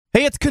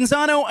Hey, it's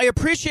Canzano. I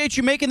appreciate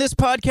you making this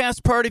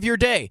podcast part of your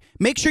day.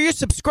 Make sure you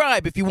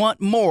subscribe if you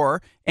want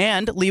more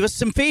and leave us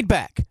some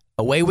feedback.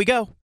 Away we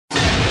go.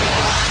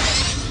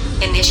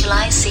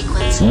 Initialize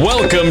sequence.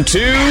 Welcome to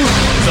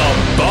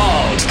The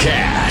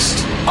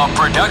Baldcast, a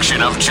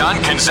production of John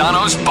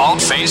Canzano's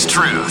Bald-Faced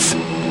Truth.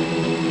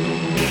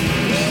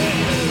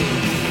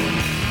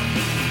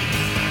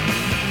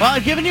 Well,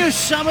 I've given you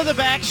some of the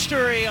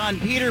backstory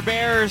on Peter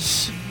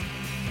Bear's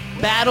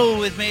battle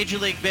with Major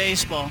League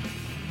Baseball.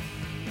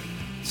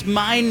 It's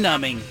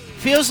mind-numbing.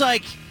 I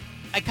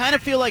kind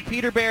of feel like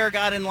Peter Bear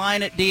got in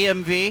line at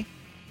DMV,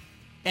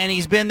 and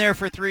he's been there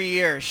for 3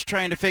 years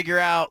trying to figure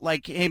out,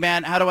 like, hey,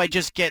 man, how do I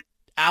just get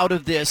out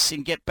of this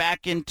and get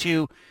back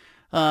into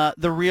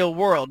the real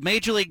world?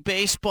 Major League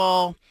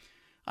Baseball,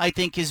 I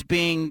think, is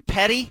being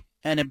petty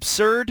and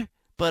absurd,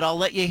 but I'll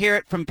let you hear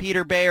it from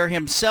Peter Bear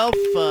himself,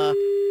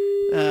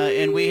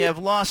 and we have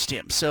lost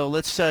him. So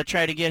let's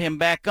try to get him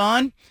back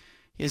on.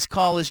 His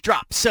call is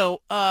dropped. So,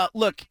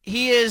 look,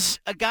 he is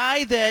a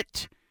guy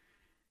that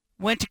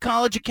went to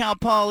college at Cal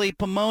Poly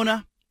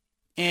Pomona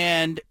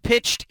and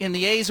pitched in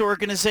the A's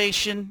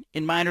organization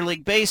in minor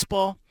league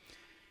baseball.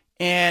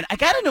 And I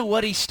got to know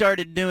what he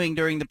started doing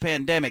during the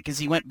pandemic as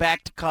he went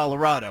back to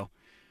Colorado.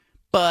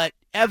 But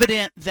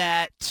evident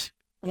that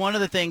one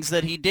of the things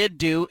that he did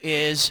do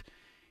is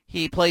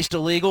he placed a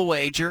legal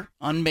wager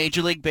on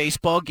Major League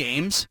Baseball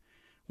games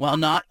while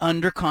not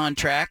under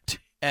contract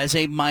as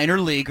a minor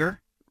leaguer.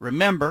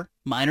 Remember,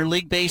 minor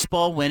league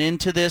baseball went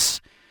into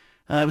this,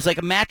 it was like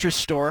a mattress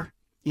store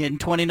in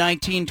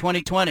 2019,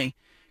 2020.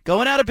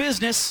 Going out of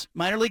business,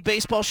 minor league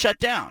baseball shut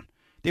down.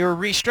 They were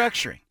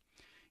restructuring.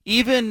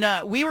 Even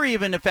we were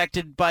even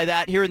affected by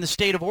that here in the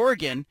state of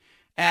Oregon,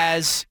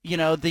 as you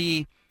know,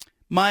 the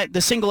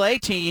single A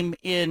team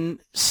in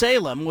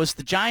Salem was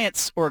the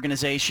Giants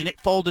organization. It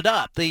folded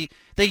up. They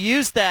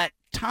used that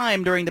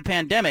time during the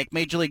pandemic.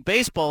 Major League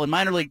Baseball and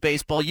minor league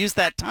baseball used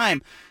that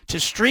time to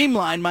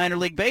streamline minor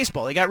league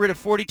baseball. They got rid of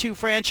 42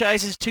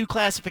 franchises, 2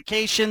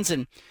 classifications,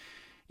 and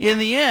in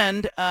the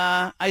end,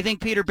 I think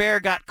Peter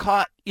Bear got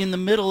caught in the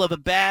middle of a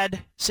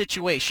bad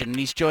situation, and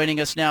he's joining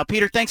us now.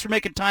 Peter, thanks for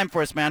making time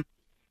for us, man.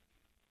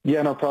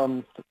 Yeah, no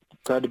problem.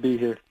 Glad to be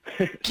here.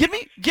 Give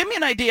me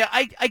an idea.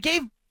 I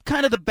gave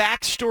kind of the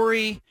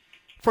backstory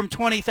from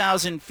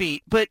 20,000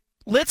 feet, but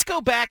let's go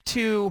back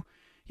to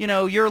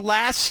your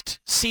last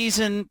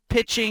season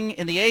pitching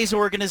in the A's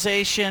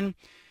organization.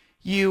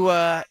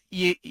 Baseball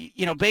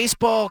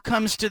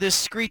comes to this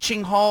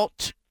screeching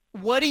halt.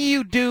 What do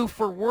you do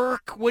for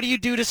work? What do you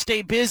do to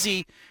stay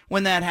busy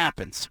when that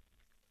happens?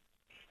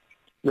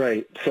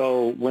 Right.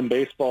 So when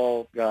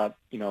baseball got,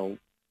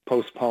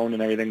 postponed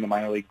and everything, the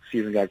minor league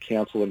season got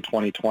canceled in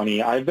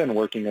 2020, I've been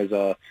working as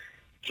a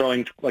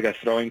throwing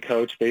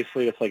coach.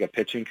 Basically, it's like a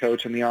pitching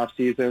coach in the off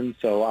season.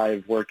 So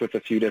I've worked with a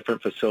few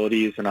different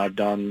facilities, and I've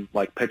done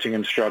like pitching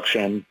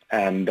instruction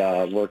and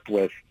worked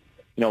with,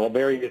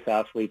 various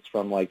athletes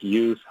from like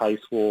youth, high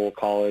school,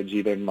 college,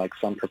 even like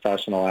some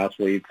professional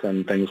athletes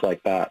and things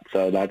like that.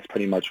 So that's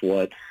pretty much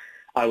what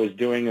I was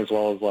doing, as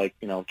well as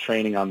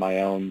training on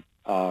my own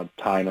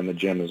time in the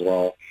gym as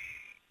well.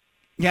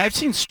 Yeah, I've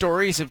seen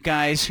stories of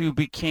guys who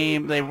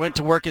they went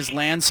to work as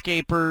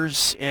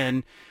landscapers,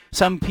 and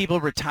some people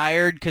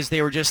retired because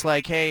they were just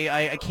like, hey,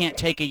 I can't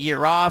take a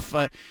year off.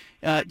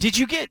 Did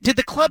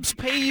the clubs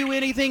pay you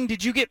anything?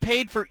 Did you get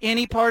paid for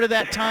any part of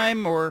that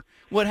time, or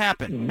what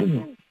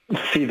happened?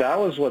 See, that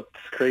was what's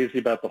crazy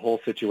about the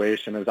whole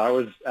situation, is I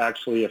was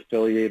actually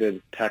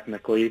affiliated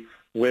technically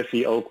with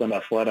the Oakland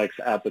Athletics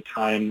at the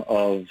time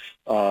of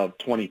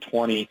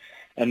 2020,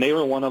 and they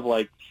were one of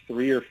like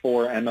 3 or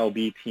 4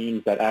 MLB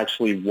teams that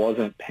actually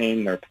wasn't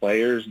paying their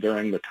players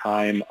during the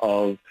time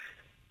of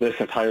this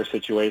entire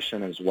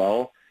situation as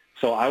well.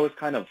 So I was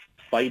kind of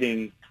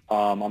fighting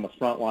on the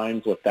front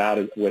lines with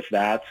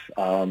that,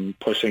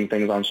 pushing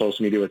things on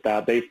social media with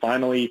that. They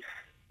finally,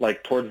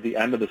 towards the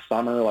end of the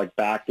summer,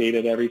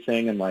 backdated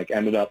everything and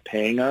ended up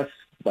paying us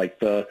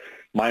the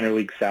minor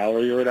league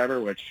salary or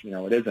whatever, which,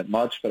 it isn't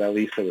much, but at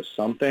least it was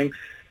something.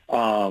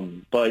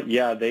 But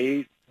yeah,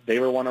 they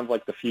were one of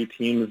the few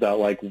teams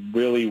that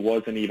really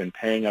wasn't even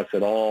paying us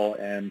at all.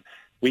 And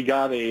we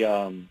got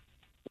a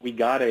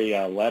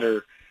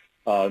letter,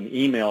 an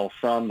email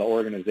from the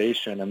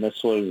organization, and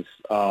this was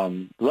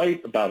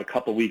right about a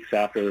couple weeks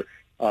after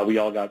we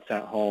all got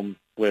sent home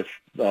with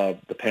the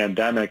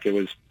pandemic. It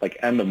was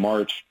end of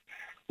March.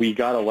 We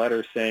got a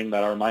letter saying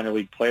that our minor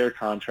league player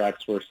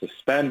contracts were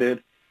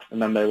suspended,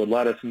 and then they would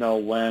let us know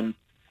when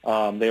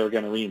they were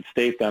going to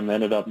reinstate them. They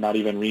ended up not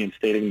even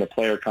reinstating the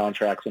player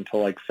contracts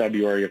until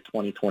February of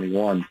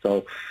 2021.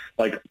 So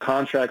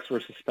contracts were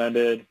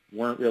suspended,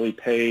 weren't really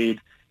paid,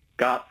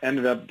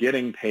 ended up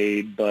getting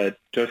paid, but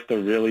just a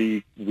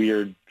really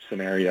weird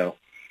scenario.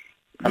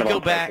 You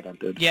go back,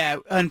 yeah,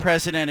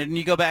 unprecedented. And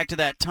you go back to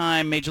that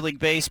time, Major League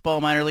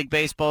Baseball, minor league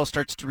baseball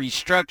starts to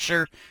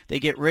restructure. They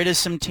get rid of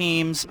some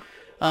teams.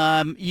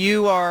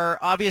 You are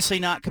obviously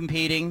not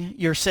competing.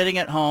 You're sitting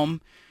at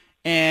home,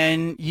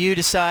 and you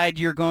decide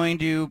you're going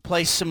to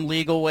place some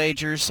legal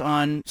wagers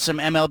on some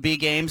MLB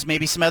games,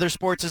 maybe some other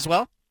sports as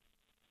well?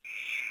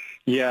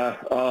 Yeah,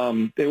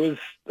 it was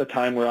a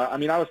time where, I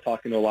was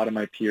talking to a lot of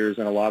my peers,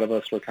 and a lot of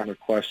us were kind of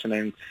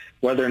questioning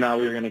whether or not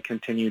we were going to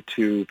continue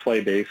to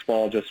play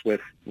baseball, just with,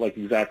 like,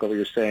 exactly what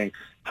you're saying,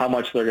 how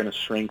much they're going to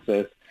shrink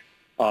the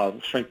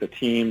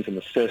teams and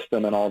the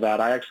system and all that.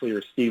 I actually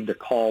received a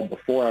call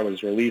before I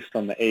was released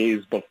from the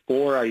A's,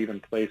 before I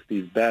even placed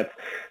these bets,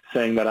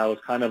 saying that I was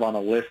kind of on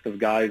a list of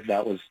guys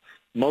that was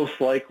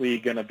most likely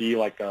going to be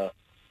like a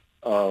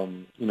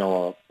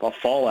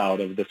fallout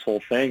of this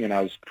whole thing, and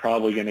I was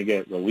probably going to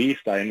get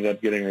released. I ended up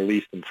getting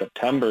released in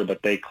September,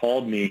 but they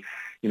called me,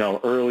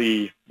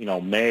 early,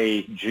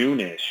 May,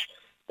 June-ish,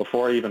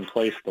 before I even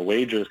placed the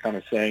wagers, kind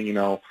of saying,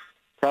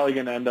 probably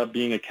going to end up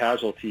being a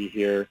casualty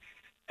here.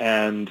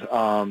 And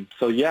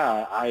so,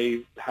 yeah,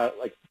 I had,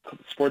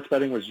 sports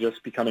betting was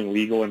just becoming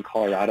legal in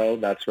Colorado.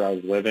 That's where I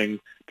was living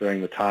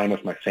during the time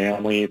with my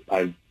family.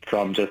 I'm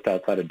from just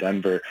outside of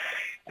Denver.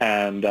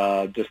 And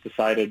just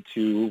decided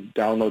to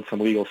download some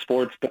legal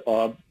sports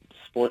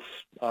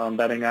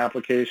betting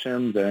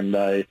applications, and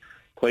I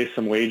placed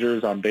some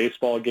wagers on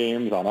baseball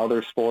games, on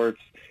other sports.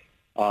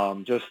 I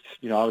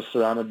was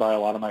surrounded by a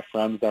lot of my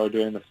friends that were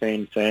doing the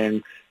same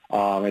thing.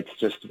 It's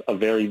just a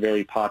very,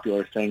 very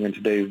popular thing in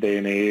today's day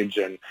and age,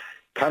 and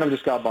kind of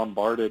just got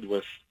bombarded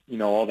with,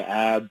 all the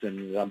ads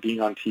and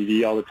being on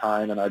TV all the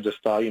time. And I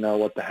just thought,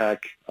 what the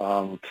heck,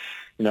 I'm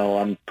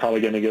probably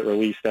going to get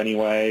released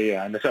anyway.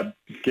 I ended up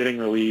getting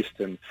released,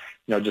 and,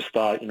 just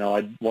thought,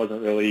 I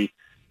wasn't really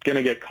going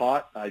to get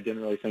caught. I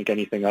didn't really think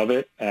anything of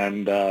it.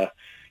 And, that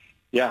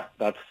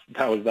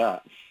was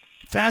that.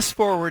 Fast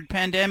forward,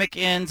 pandemic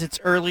ends, it's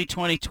early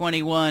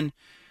 2021.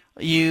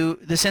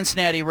 The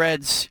Cincinnati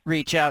Reds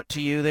reach out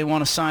to you. They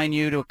want to sign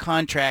you to a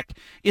contract.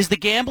 Is the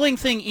gambling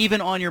thing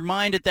even on your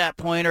mind at that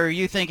point, or are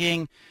you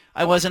thinking,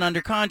 I wasn't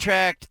under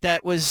contract,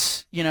 that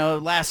was,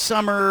 last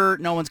summer,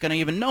 no one's going to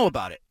even know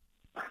about it?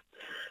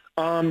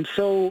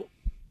 So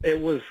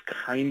it was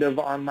kind of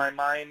on my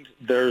mind.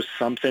 There's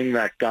something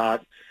that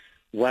got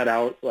let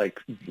out, like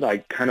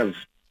kind of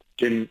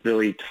didn't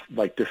really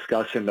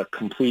discuss in the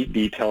complete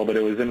detail, but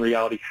it was in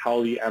reality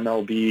how the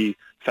MLB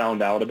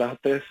found out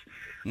about this.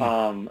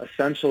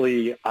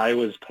 Essentially,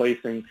 I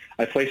placed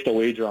a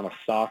wager on a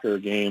soccer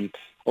game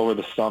over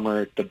the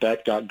summer. The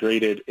bet got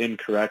graded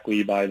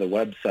incorrectly by the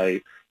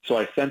website, so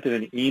I sent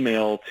it an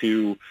email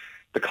to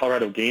the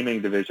Colorado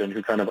Gaming Division,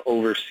 who kind of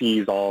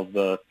oversees all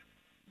the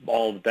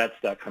bets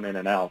that come in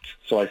and out.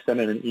 So I sent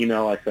in an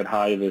email. I said,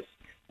 hi, this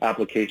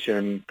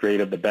application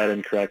graded the bet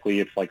incorrectly.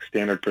 It's like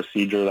standard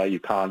procedure that you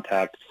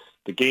contact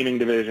the gaming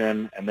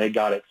division, and they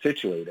got it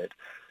situated.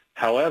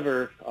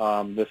 However,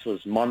 this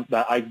was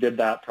I did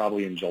that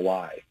probably in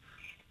July.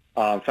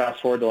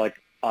 Fast forward to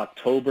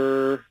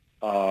October,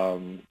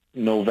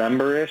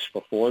 November-ish,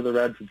 before the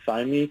Reds had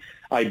signed me,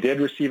 I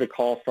did receive a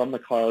call from the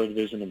Colorado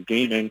Division of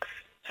Gaming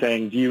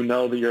saying, do you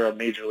know that you're a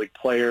major league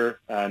player,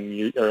 and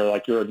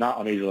you're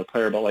not a major league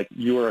player, but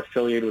you are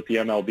affiliated with the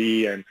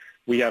MLB, and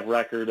we have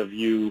record of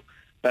you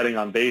betting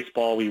on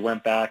baseball. We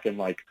went back and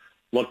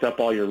looked up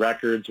all your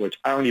records, which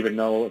I don't even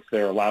know if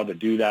they're allowed to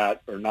do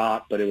that or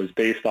not, but it was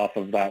based off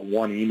of that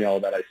one email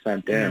that I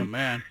sent in. Oh,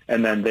 man.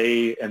 And then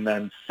they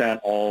sent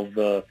all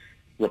the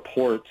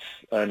reports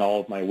and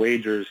all of my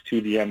wagers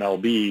to the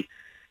MLB.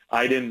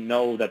 I didn't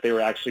know that they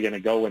were actually going to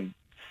go and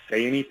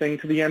say anything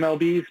to the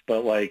MLBs,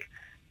 but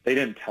they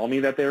didn't tell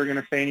me that they were going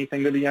to say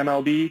anything to the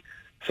MLB.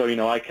 So,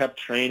 I kept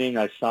training.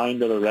 I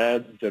signed to the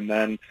Reds, and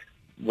then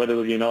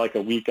literally,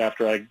 a week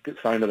after I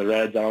signed to the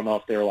Reds, I don't know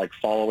if they were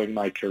following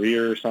my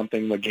career or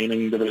something, the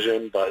gaming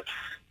division, but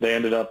they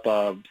ended up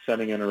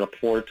sending in a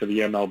report to the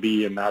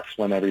MLB, and that's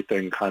when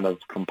everything kind of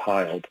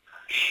compiled.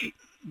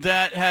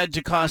 That had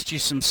to cost you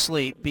some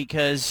sleep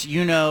because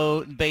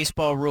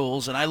baseball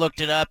rules, and I looked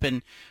it up,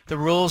 and the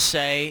rules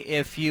say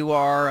if you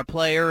are a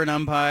player, an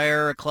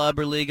umpire, a club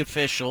or league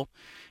official,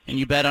 and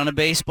you bet on a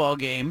baseball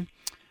game,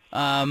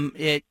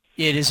 it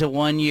is a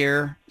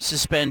 1-year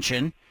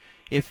suspension.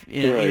 If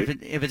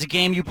it's a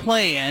game you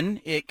play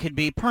in, it could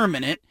be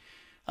permanent.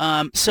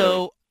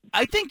 So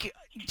I think,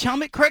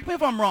 correct me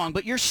if I'm wrong,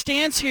 but your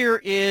stance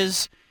here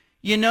is,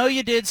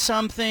 you did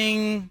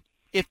something,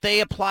 if they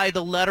apply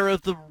the letter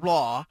of the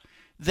law,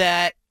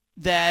 that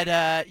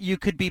you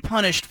could be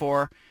punished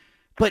for.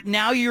 But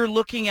now you're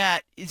looking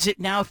at, is it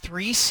now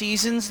 3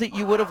 seasons that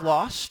you would have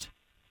lost?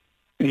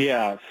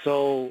 Yeah.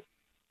 So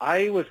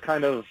I was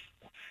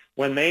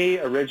when they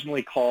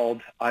originally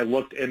called, I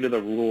looked into the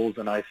rules,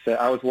 and I said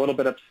I was a little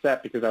bit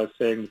upset because I was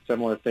saying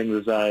similar things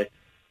as I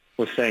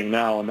was saying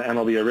now, and the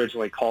MLB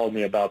originally called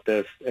me about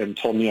this and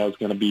told me I was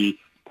going to be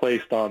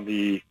placed on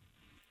the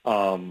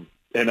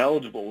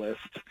ineligible list.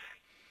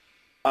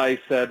 I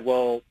said,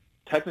 well,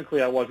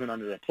 technically I wasn't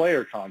under a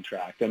player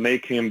contract, and they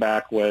came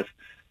back with,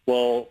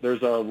 well,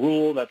 there's a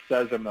rule that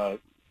says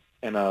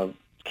in a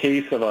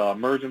case of an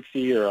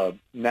emergency or a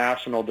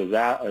national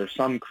disaster or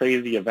some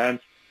crazy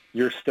event,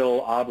 you're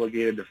still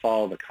obligated to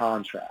follow the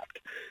contract.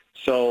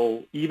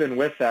 So even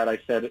with that, I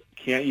said,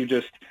 can't you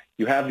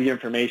have the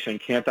information,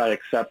 can't I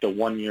accept a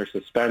 1-year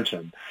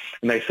suspension?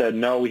 And they said,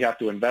 no, we have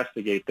to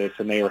investigate this.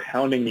 And they were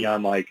hounding me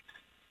on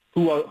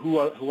who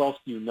else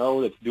do you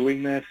know that's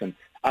doing this? And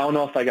I don't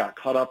know if I got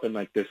caught up in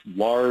like this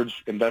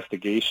large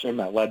investigation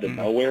that led to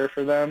nowhere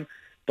for them,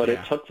 but it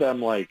took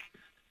them like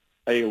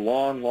a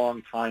long,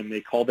 long time.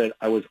 They called it,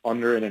 I was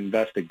under an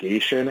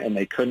investigation, and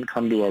they couldn't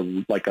come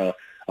to a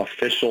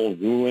official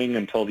ruling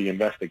until the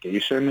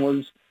investigation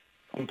was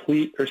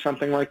complete or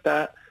something like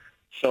that.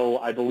 So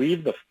I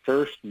believe the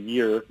first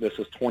year, this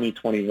was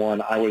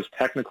 2021, I was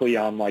technically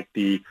on like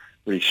the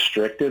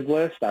restricted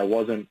list. I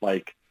wasn't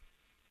like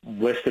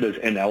listed as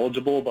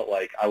ineligible, but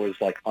like I was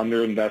like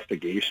under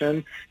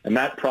investigation. And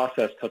that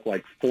process took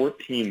like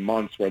 14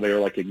 months where they were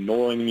like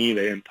ignoring me.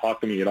 They didn't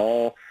talk to me at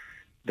all.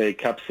 They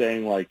kept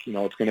saying like,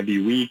 it's going to be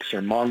weeks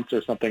or months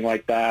or something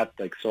like that.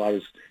 Like, so I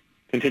was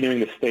continuing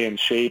to stay in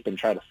shape and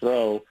try to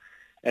throw.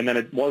 And then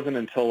it wasn't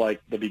until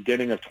like the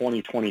beginning of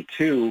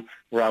 2022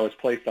 where I was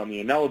placed on the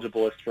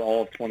ineligible list for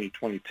all of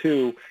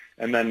 2022.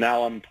 And then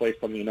now I'm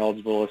placed on the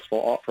ineligible list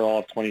for all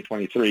of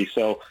 2023.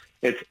 So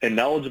it's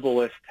ineligible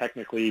list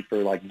technically for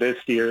like this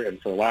year and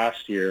for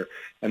last year.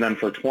 And then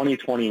for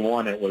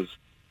 2021, it was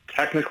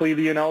technically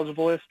the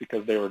ineligible list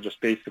because they were just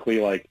basically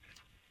like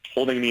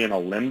holding me in a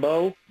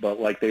limbo, but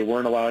like they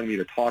weren't allowing me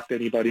to talk to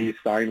anybody,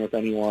 sign with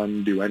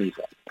anyone, do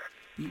anything.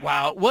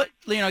 Wow. What,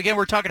 again,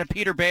 we're talking to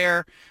Peter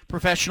Bear,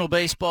 professional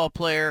baseball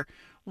player.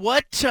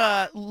 What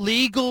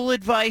legal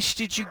advice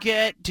did you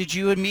get? Did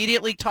you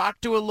immediately talk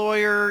to a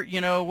lawyer?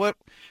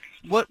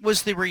 What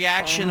was the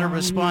reaction or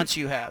response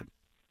you had?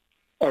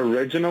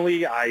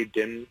 Originally, I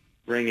didn't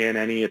bring in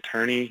any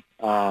attorney.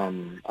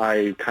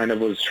 I kind of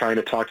was trying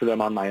to talk to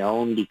them on my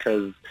own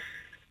because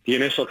the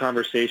initial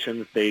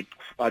conversations, they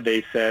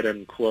said,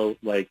 and quote,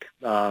 like,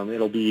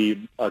 it'll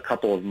be a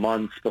couple of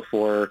months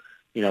before,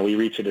 we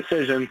reach a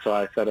decision. So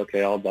I said,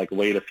 okay, I'll like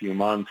wait a few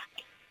months.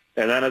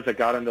 And then as it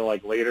got into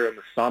like later in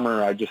the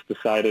summer, I just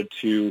decided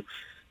to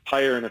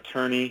hire an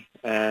attorney,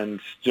 and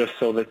just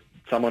so that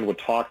someone would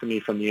talk to me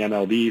from the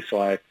MLB.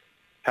 So I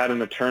had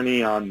an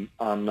attorney on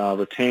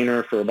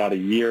retainer for about a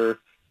year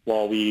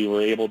while we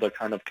were able to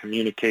kind of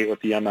communicate with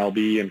the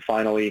MLB and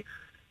finally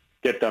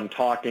get them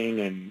talking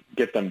and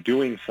get them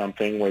doing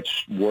something,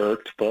 which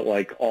worked. But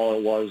like all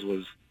it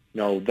was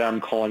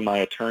them calling my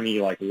attorney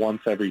like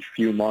once every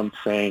few months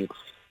saying,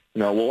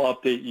 we'll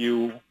update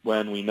you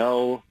when we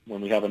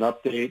have an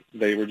update.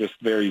 They were just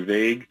very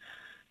vague.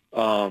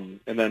 And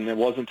then it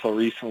wasn't until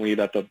recently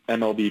that the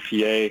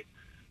MLBPA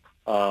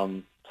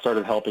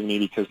started helping me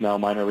because now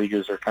minor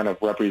leaguers are kind of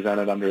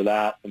represented under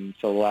that. And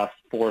so the last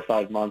 4 or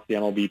 5 months, the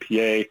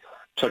MLBPA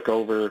took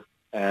over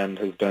and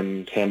has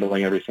been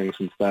handling everything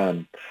since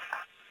then.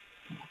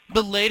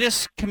 The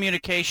latest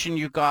communication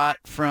you got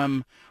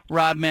from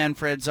Rob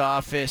Manfred's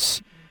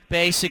office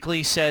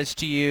basically says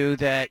to you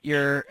that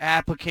your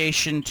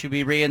application to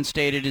be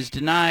reinstated is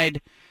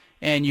denied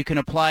and you can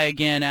apply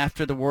again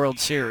after the World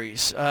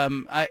Series.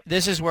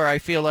 This is where I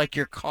feel like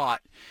you're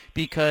caught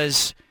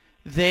because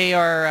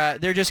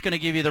they're just going to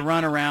give you the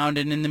runaround,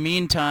 and in the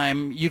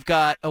meantime, you've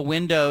got a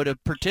window to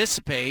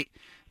participate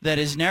that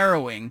is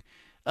narrowing.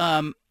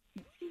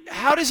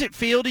 How does it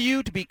feel to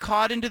you to be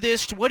caught into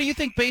this? What do you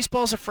think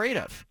baseball's afraid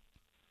of?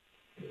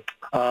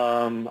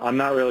 I'm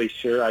not really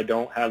sure. I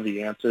don't have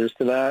the answers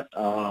to that.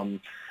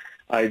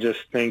 I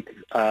just think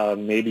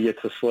maybe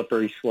it's a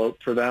slippery slope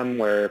for them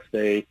where if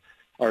they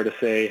are to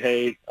say,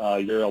 hey,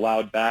 you're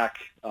allowed back,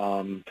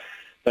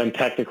 then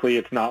technically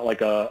it's not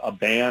like a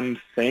banned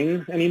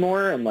thing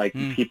anymore, and like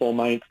people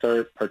might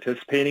start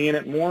participating in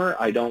it more.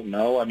 I don't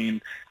know. I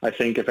mean, I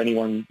think if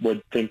anyone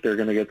would think they're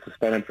going to get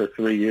suspended for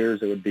 3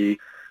 years, it would be,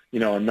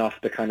 enough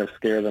to kind of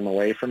scare them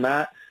away from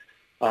that.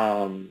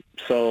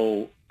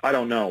 So I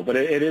don't know, but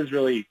it is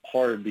really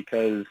hard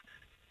because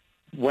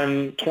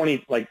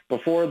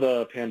before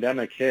the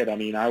pandemic hit, I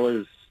mean, I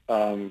was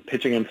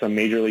pitching in some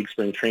major league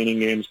spring training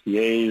games, the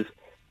A's,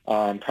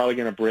 probably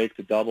going to break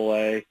to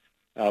Double-A.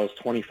 I was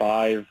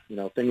 25.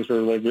 Things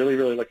were like really,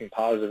 really looking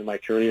positive in my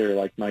career.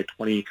 Like my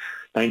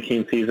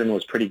 2019 season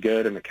was pretty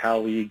good in the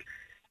Cal League,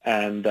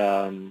 and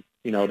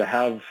to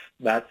have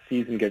that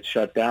season get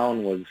shut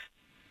down was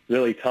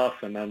really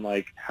tough. And then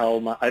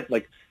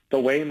the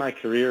way my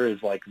career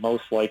is like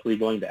most likely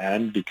going to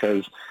end,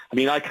 because I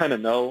mean I kind of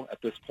know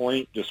at this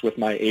point, just with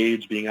my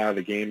age, being out of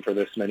the game for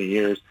this many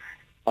years,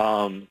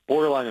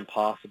 borderline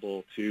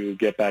impossible to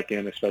get back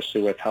in,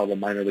 especially with how the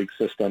minor league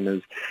system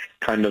is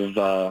kind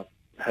of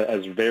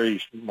has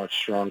very much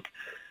shrunk.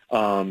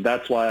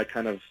 That's why I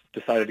kind of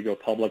decided to go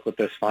public with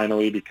this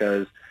finally,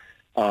 because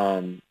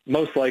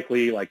most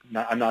likely,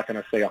 I'm not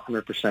going to say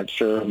 100%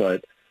 sure,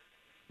 but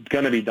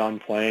going to be done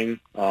playing,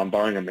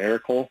 barring a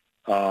miracle.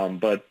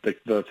 But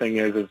the thing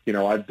is,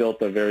 I've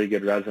built a very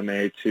good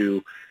resume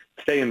to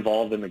stay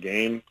involved in the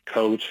game,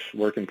 coach,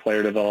 work in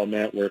player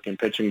development, work in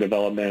pitching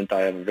development.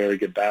 I have a very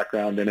good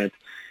background in it.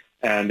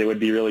 And it would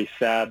be really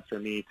sad for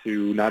me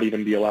to not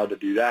even be allowed to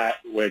do that,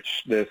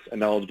 which this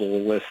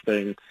ineligible list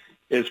thing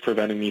is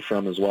preventing me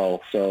from as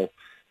well. So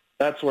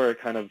that's where it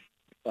kind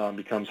of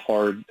becomes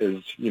hard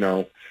is,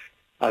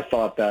 I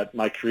thought that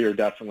my career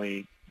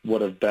definitely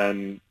would have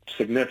been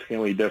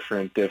significantly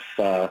different if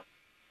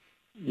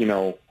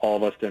all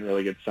of us didn't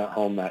really get sent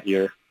home that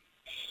year.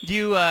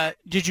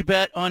 Did you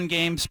bet on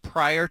games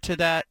prior to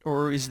that,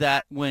 or is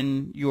that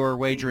when your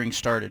wagering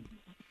started?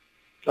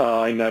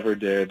 I never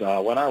did.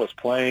 When I was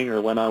playing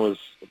or when I was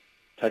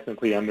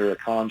technically under a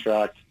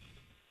contract,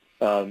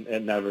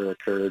 it never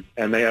occurred,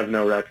 and they have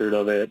no record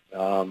of it.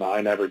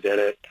 I never did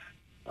it.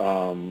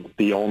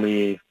 The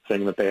only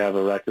thing that they have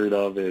a record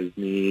of is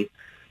me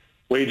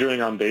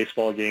wagering on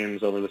baseball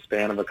games over the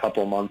span of a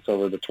couple of months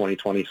over the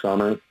 2020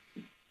 summer.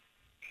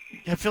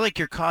 I feel like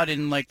you're caught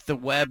in like the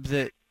web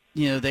that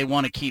they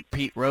want to keep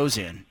Pete Rose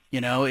in,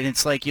 and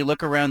it's like you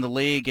look around the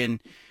league and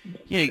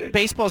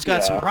baseball's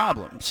got some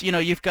problems.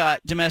 You've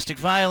got domestic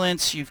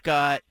violence, you've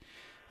got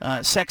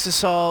sex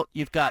assault,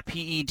 you've got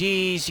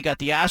PEDs, you got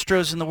the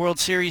Astros in the World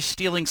Series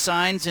stealing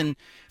signs, and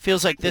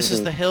feels like this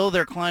is the hill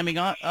they're climbing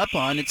up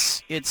on.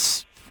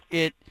 It's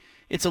a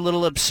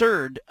little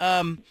absurd.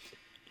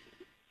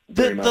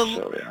 Very much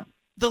so, yeah.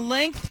 The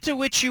length to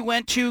which you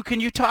went to,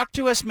 can you talk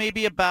to us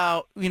maybe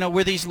about,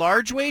 were these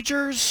large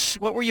wagers?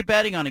 What were you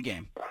betting on a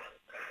game?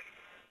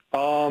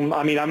 I'm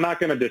not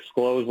going to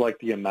disclose like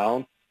the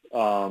amount.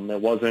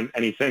 It wasn't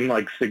anything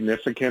like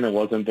significant. It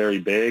wasn't very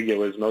big. It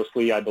was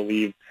mostly, I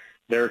believe,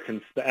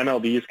 the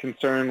MLB's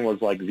concern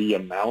was like the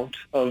amount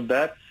of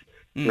bets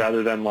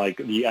rather than like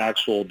the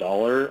actual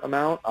dollar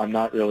amount. I'm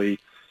not really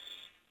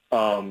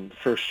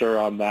for sure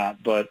on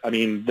that, but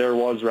there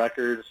was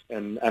records,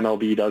 and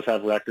MLB does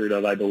have record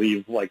of, I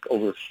believe, like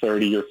over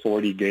 30 or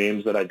 40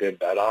 games that I did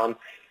bet on.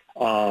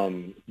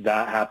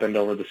 That happened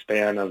over the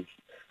span of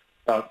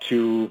about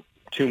two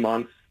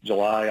months,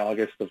 July,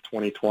 August of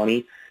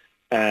 2020,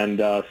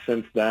 and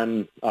since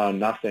then,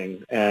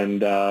 nothing,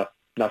 and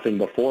nothing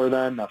before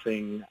then,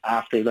 nothing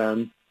after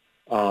then.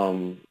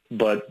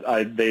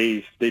 But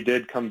they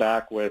did come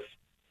back with.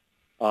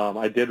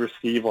 I did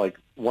receive like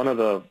one of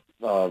the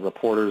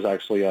reporters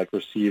actually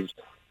received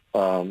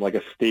like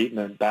a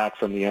statement back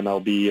from the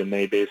MLB, and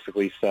they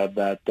basically said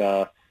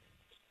that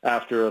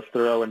after a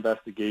thorough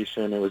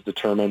investigation, it was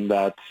determined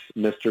that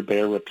Mr.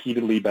 Bear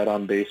repeatedly bet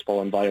on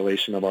baseball in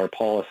violation of our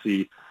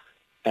policy,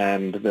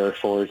 and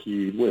therefore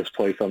he was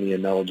placed on the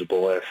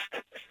ineligible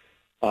list.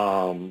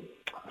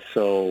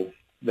 So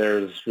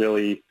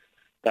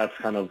that's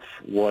kind of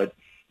what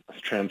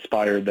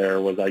transpired there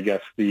was, I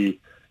guess, the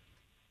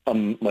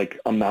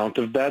amount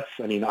of bets.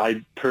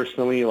 I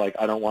personally,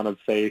 I don't want to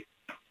say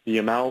the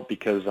amount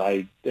because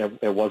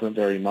it wasn't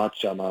very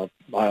much. I'm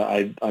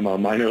a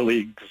minor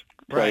league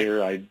player.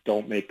 Right. I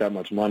don't make that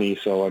much money,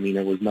 so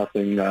it was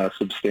nothing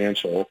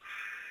substantial.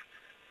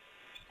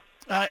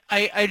 I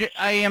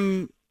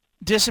am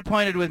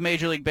disappointed with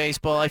Major League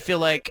Baseball. I feel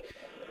like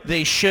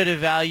they should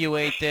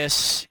evaluate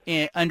this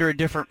under a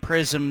different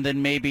prism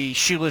than maybe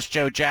Shoeless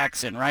Joe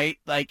Jackson, right?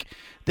 Like,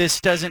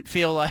 this doesn't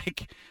feel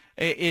like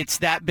it's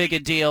that big a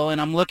deal, and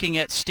I'm looking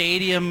at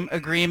stadium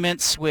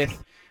agreements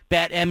with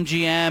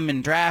BetMGM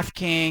and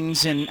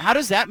DraftKings, and how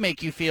does that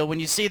make you feel when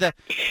you see the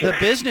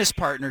business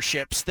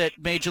partnerships that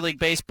Major League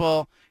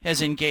Baseball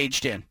has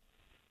engaged in?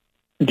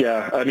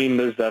 Yeah,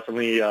 there's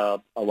definitely a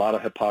lot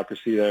of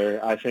hypocrisy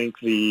there. I think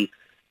the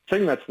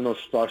thing that's the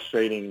most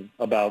frustrating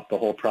about the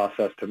whole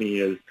process to me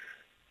is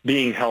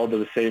being held to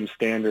the same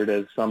standard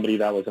as somebody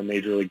that was a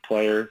major league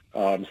player,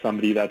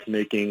 somebody that's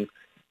making,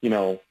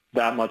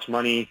 that much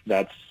money,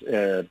 that's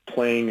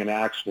playing an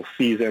actual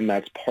season,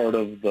 that's part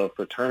of the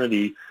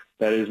fraternity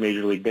that is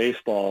Major League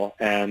Baseball.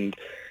 And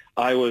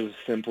I was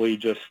simply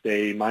just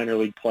a minor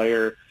league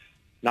player,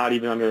 not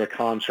even under a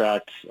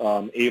contract,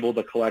 able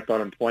to collect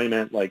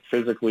unemployment,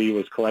 physically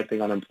was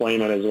collecting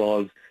unemployment as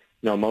well as,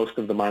 most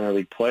of the minor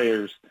league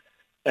players,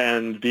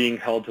 and being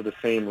held to the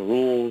same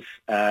rules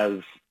as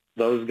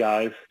those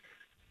guys.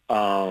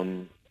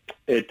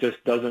 It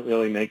just doesn't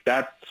really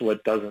that's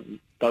what doesn't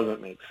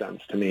make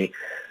sense to me.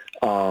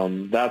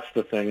 That's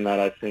the thing that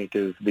I think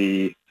is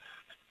the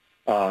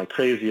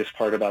craziest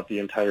part about the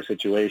entire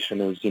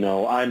situation is,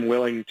 I'm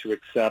willing to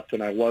accept,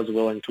 and I was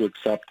willing to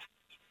accept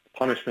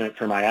punishment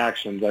for my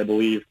actions. I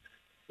believe,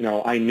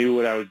 I knew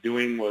what I was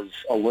doing was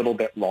a little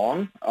bit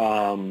wrong,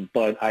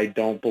 but I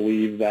don't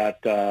believe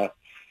that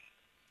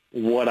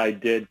what I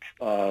did,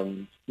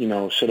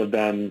 should have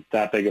been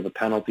that big of a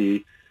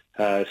penalty,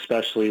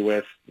 especially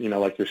with,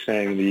 like you're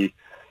saying,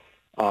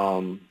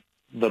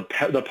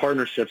 the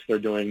partnerships they're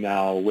doing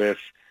now with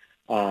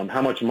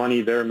how much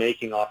money they're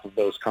making off of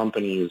those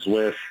companies,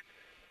 with,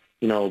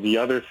 the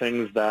other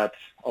things that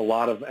a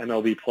lot of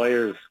MLB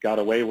players got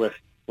away with,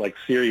 like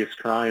serious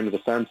crimes,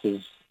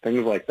 offenses,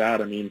 things like that.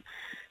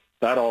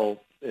 That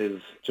all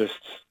is just,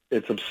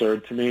 it's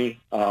absurd to me.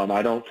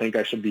 I don't think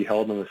I should be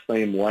held in the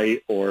same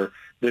light, or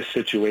this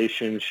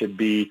situation should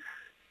be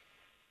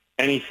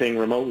anything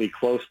remotely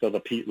close to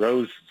the Pete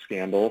Rose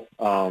scandal.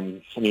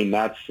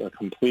 That's a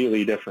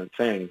completely different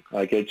thing.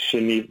 It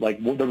shouldn't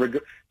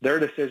their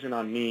decision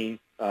on me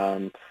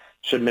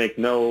should make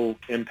no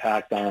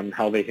impact on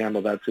how they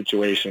handle that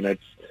situation.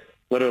 It's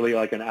literally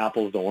like an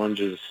apples to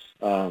oranges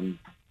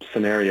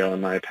scenario,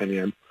 in my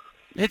opinion.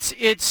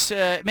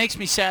 It makes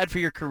me sad for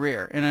your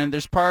career, and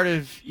there's part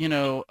of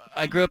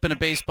I grew up in a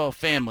baseball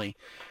family,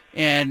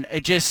 And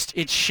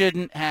it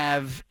shouldn't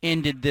have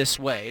ended this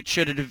way. It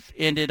should have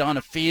ended on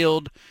a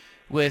field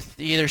with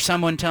either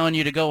someone telling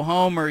you to go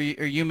home or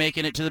you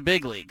making it to the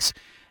big leagues.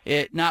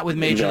 Not with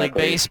Major League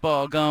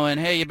Baseball going,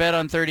 hey, you bet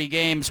on 30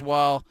 games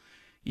while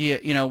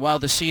while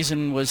the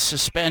season was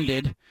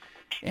suspended,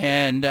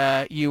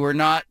 and you were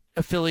not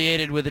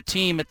affiliated with a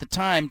team at the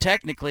time.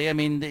 Technically, I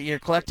mean, you're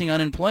collecting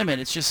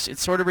unemployment.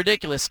 It's sort of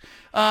ridiculous.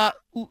 Have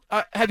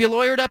you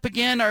lawyered up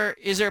again, or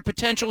is there a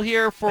potential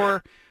here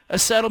for a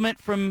settlement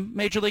from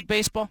Major League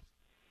Baseball?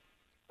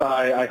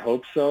 I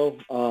hope so.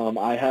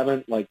 I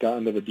haven't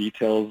gotten to the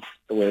details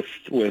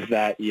with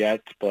that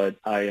yet, but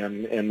I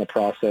am in the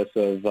process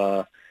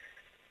of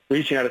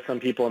reaching out to some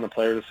people in the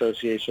Players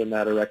Association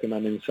that are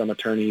recommending some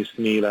attorneys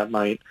to me that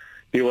might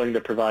be willing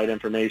to provide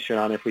information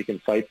on if we can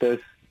fight this.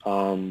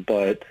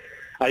 But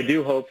I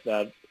do hope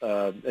that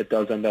it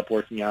does end up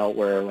working out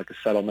where a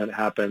settlement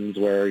happens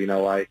where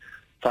I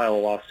file a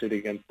lawsuit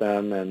against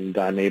them and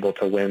I'm able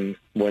to win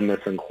this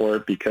in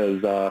court,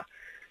 because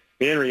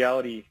in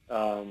reality,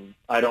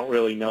 I don't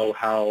really know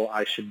how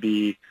I should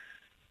be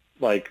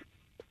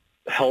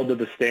held to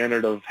the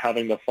standard of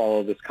having to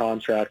follow this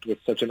contract with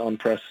such an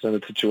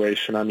unprecedented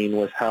situation. I mean,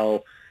 with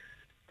how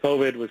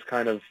COVID was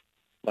kind of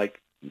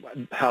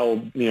how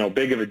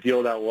big of a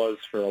deal that was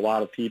for a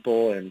lot of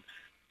people, and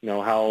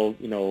how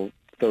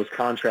those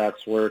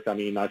contracts work. I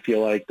mean, I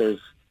feel like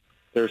there's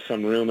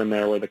some room in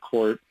there where the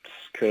courts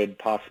could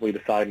possibly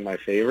decide in my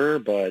favor,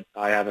 but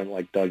I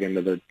haven't dug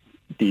into the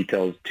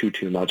details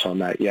too much on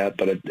that yet,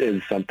 but it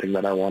is something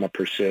that I want to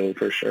pursue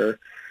for sure.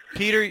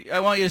 Peter, I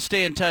want you to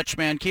stay in touch,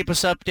 man. Keep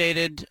us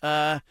updated.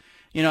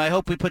 I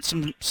hope we put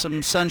some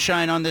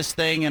sunshine on this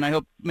thing, and I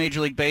hope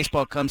Major League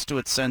Baseball comes to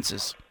its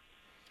senses.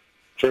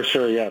 For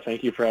sure, yeah.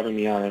 Thank you for having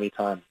me on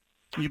anytime.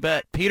 You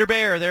bet. Peter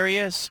Baer, there he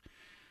is.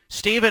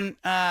 Steven,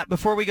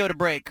 before we go to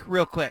break,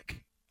 real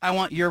quick, I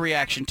want your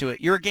reaction to it.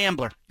 You're a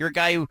gambler. You're a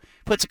guy who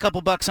puts a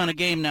couple bucks on a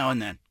game now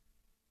and then.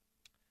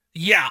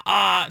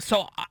 Yeah,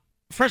 so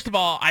first of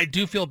all, I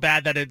do feel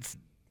bad that it's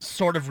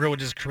sort of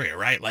ruined his career,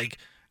 right?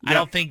 I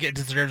don't think it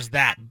deserves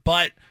that.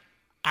 But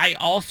I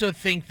also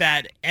think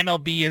that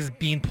MLB is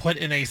being put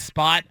in a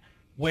spot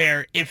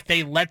where if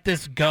they let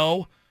this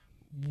go,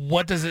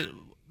 when does it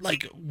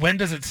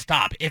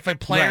stop? If a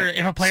player's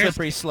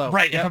slippery slope.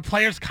 Right, if a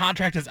player's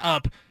contract is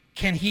up,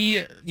 can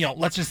he,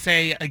 let's just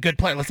say a good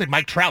player, let's say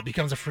Mike Trout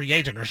becomes a free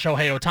agent, or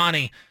Shohei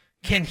Ohtani,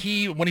 can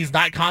he, when he's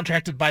not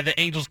contracted by the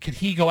Angels, can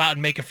he go out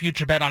and make a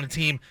future bet on a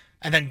team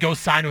and then go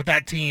sign with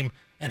that team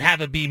and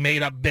have it be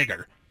made up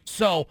bigger?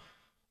 So,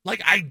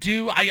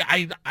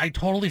 I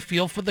totally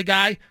feel for the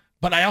guy,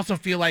 but I also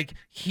feel like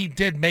he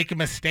did make a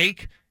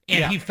mistake,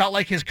 and he felt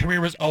like his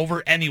career was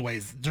over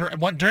anyways. During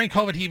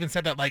COVID, he even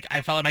said that,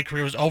 I felt like my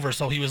career was over,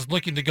 so he was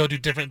looking to go do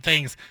different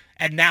things.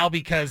 And now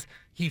because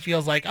he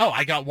feels like, oh,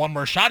 I got one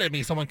more shot at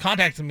me, someone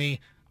contacted me,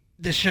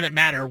 this shouldn't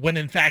matter, when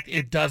in fact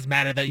it does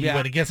matter that you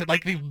went against it.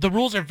 The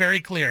rules are very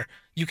clear.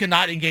 You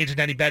cannot engage in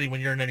any betting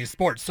when you're in any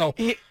sport. So,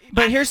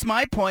 but here's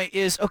my point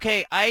is,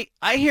 okay, I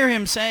hear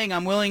him saying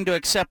I'm willing to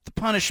accept the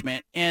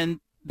punishment, and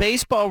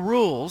baseball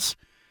rules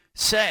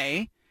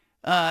say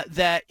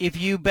that if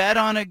you bet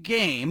on a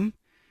game,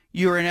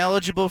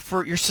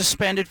 you're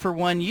suspended for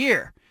 1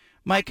 year.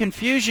 My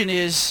confusion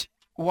is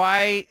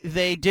why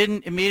they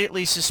didn't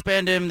immediately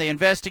suspend him. They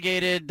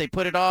investigated, they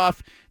put it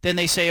off, then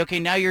they say, okay,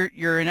 now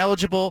you're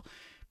ineligible.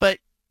 But,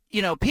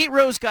 Pete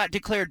Rose got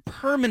declared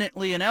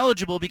permanently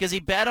ineligible because he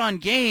bet on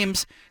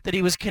games that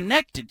he was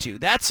connected to.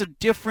 That's a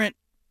different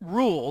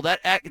rule.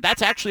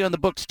 That's actually on the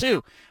books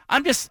too.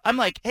 I'm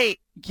like, hey,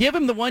 give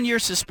him the 1 year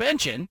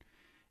suspension.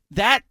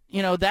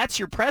 That's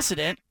your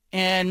precedent.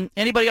 And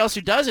anybody else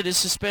who does it is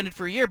suspended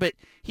for a year. But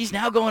he's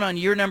now going on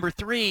year number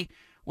 3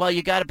 while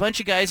you got a bunch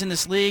of guys in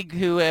this league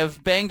who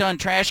have banged on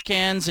trash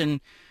cans and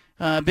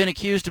been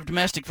accused of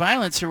domestic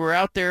violence who were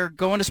out there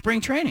going to spring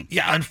training.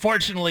 Yeah,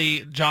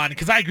 unfortunately, John,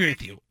 because I agree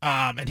with you.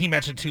 And he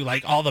mentioned, too,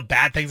 all the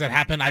bad things that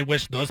happened. I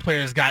wish those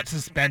players got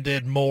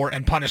suspended more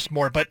and punished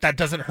more, but that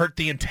doesn't hurt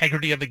the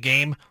integrity of the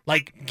game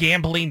like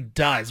gambling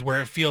does,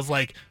 where it feels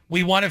like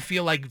we want to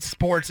feel like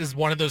sports is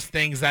one of those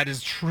things that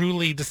is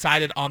truly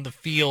decided on the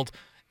field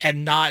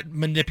and not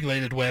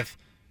manipulated with.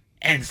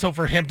 And so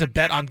for him to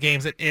bet on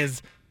games, it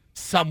is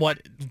somewhat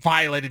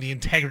violated the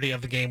integrity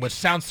of the game, which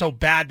sounds so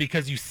bad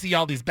because you see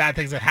all these bad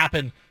things that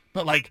happen,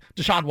 but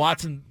Deshaun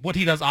Watson, what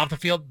he does off the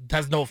field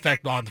has no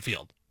effect on the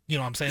field. You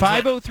know what I'm saying?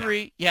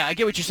 503, I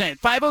get what you're saying.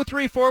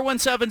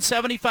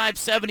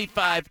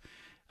 503-417-7575.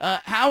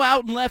 How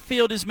out in left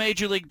field is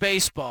Major League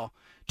Baseball?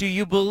 Do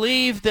you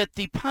believe that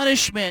the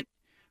punishment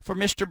for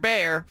Mr.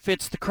 Baer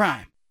fits the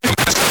crime?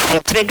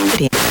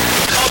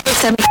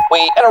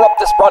 We interrupt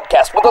this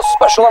broadcast with a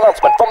special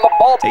announcement from the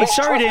Bald Face.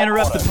 Hey, sorry to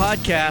interrupt the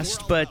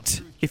podcast,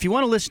 but if you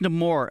want to listen to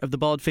more of the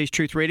Bald Face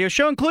Truth Radio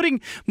Show, including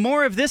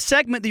more of this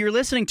segment that you're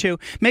listening to,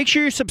 make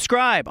sure you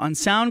subscribe on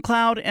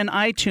SoundCloud and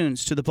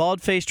iTunes to the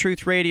Bald Face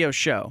Truth Radio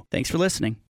Show. Thanks for listening.